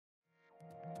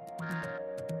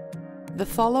The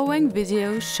following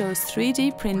video shows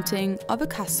 3D printing of a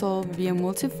castle via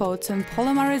multiphoton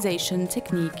polymerization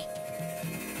technique.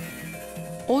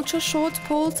 Ultra-short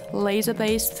pulse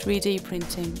laser-based 3D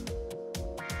printing.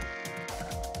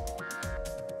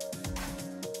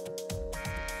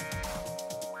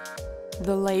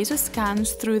 The laser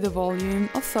scans through the volume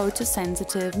of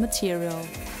photosensitive material.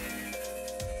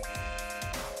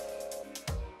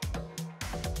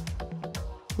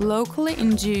 Locally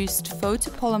induced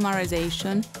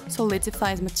photopolymerization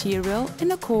solidifies material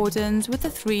in accordance with the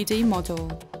 3D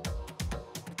model.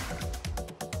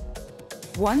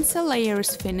 Once a layer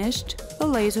is finished, the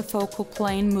laser focal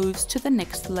plane moves to the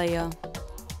next layer.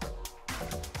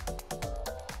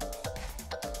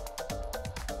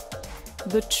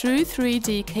 The true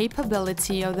 3D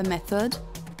capability of the method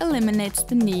eliminates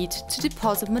the need to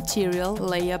deposit material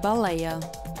layer by layer.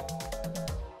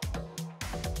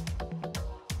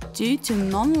 Due to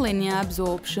non-linear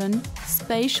absorption,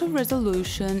 spatial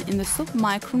resolution in the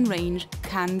submicron range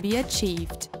can be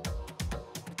achieved.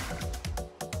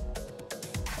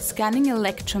 Scanning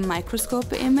electron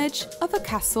microscope image of a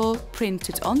castle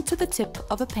printed onto the tip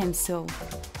of a pencil.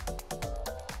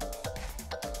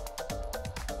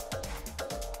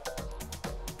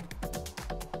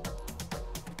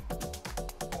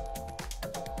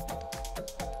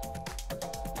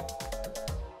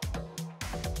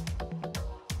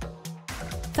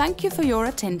 Thank you for your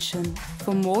attention.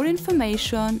 For more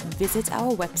information, visit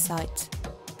our website.